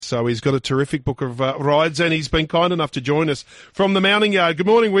So he's got a terrific book of rides, and he's been kind enough to join us from the Mounting Yard. Good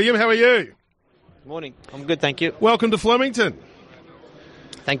morning, William. How are you? Morning. I'm good, thank you. Welcome to Flemington.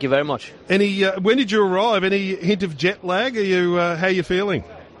 Thank you very much. When did you arrive? Any hint of jet lag? How are you feeling?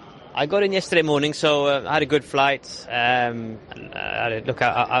 I got in yesterday morning, so I had a good flight. Look,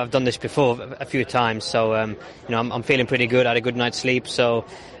 I've done this before a few times, so I'm feeling pretty good. I had a good night's sleep, so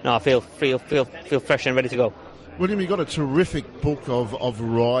I feel fresh and ready to go. William, you've got a terrific book of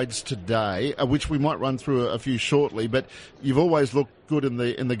rides today, which we might run through a few shortly, but you've always looked good in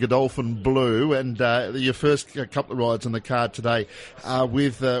the Godolphin blue, and your first couple of rides on the card today are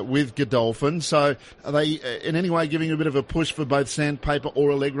with Godolphin. So are they in any way giving you a bit of a push for both Sandpaper or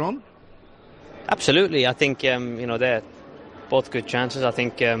Allegron? Absolutely. I think, they're both good chances. I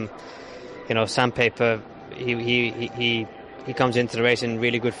think, Sandpaper, he comes into the race in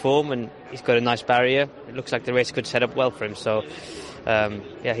really good form, and he's got a nice barrier. It looks like the race could set up well for him. So,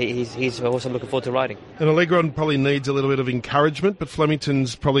 he's also looking forward to riding. And Allegron probably needs a little bit of encouragement, but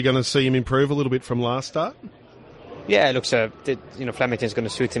Flemington's probably going to see him improve a little bit from last start. Yeah, it looks Flemington's going to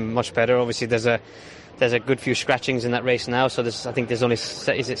suit him much better. Obviously, there's a good few scratchings in that race now. So I think there's only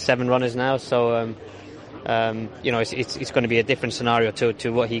 7 runners now. So it's going to be a different scenario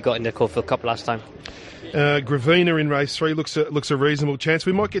to what he got in the Caulfield Cup last time. Gravina in race 3 looks a reasonable chance.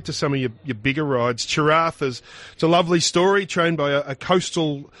 We might get to some of your bigger rides. Chirath it's a lovely story, trained by a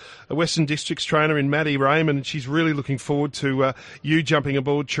coastal Western Districts trainer in Maddie Raymond, and she's really looking forward to you jumping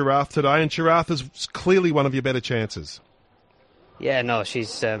aboard Chirath today. And Chirath is clearly one of your better chances. Yeah, no,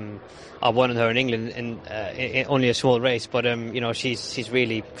 she's. I won her in England in only a small race, but she's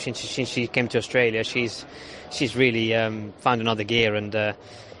really since she came to Australia, she's really found another gear, and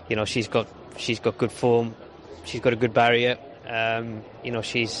she's got good form. She's got a good barrier.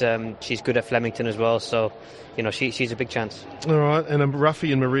 She's good at Flemington as well. So, she's a big chance. All right, and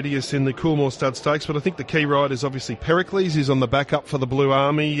Ruffy and Meridius in the Coolmore Stud Stakes, but I think the key ride is obviously Pericles. He's on the back up for the Blue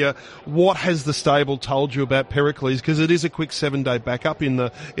Army. What has the stable told you about Pericles? Because it is a quick 7-day backup in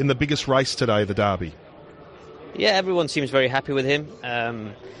the biggest race today, the Derby. Yeah, everyone seems very happy with him.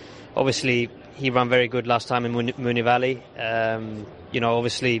 Obviously, he ran very good last time in Moonee Valley.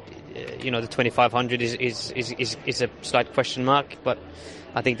 Obviously, the 2500 is a slight question mark, but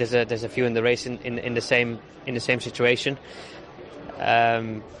I think there's a few in the race in the same situation.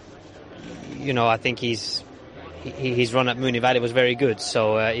 I think his run at Moonee Valley was very good.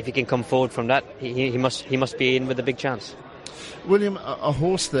 So if he can come forward from that, he must be in with a big chance. William, a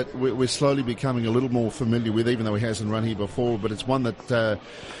horse that we're slowly becoming a little more familiar with, even though he hasn't run here before, but it's one that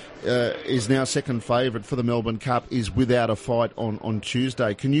is now second favourite for the Melbourne Cup, is Without a Fight on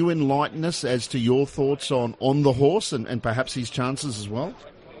Tuesday. Can you enlighten us as to your thoughts on the horse and perhaps his chances as well?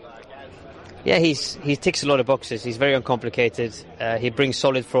 Yeah, he ticks a lot of boxes. He's very uncomplicated. He brings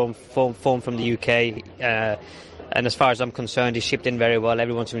solid form from the UK. And as far as I'm concerned, he's shipped in very well.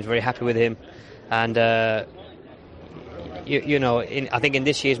 Everyone seems very happy with him. And, I think in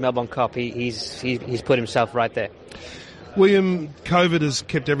this year's Melbourne Cup, he's put himself right there. William, COVID has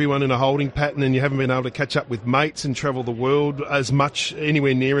kept everyone in a holding pattern, and you haven't been able to catch up with mates and travel the world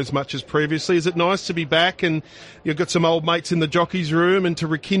anywhere near as much as previously. Is it nice to be back and you've got some old mates in the jockey's room and to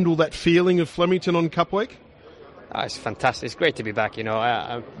rekindle that feeling of Flemington on Cup Week? Oh, it's fantastic. It's great to be back.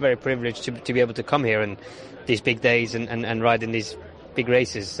 I'm very privileged to be able to come here and these big days and ride in these big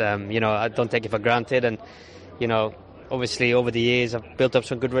races. I don't take it for granted, and obviously over the years I've built up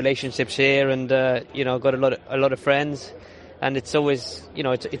some good relationships here, and got a lot of friends, and it's always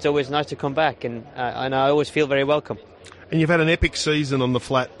it's always nice to come back, and I always feel very welcome. And you've had an epic season on the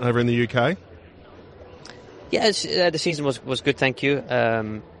flat over in the UK. Yes, the season was good, thank you.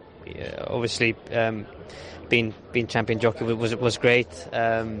 Obviously, being champion jockey was great,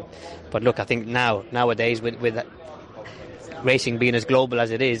 but look, I think nowadays with racing being as global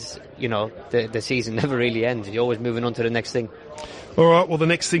as it is, the season never really ends. You're always moving on to the next thing. All right, well, the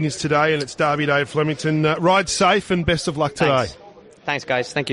next thing is today, and it's Derby Day at Flemington. Ride safe and best of luck today. Thanks guys. Thank you.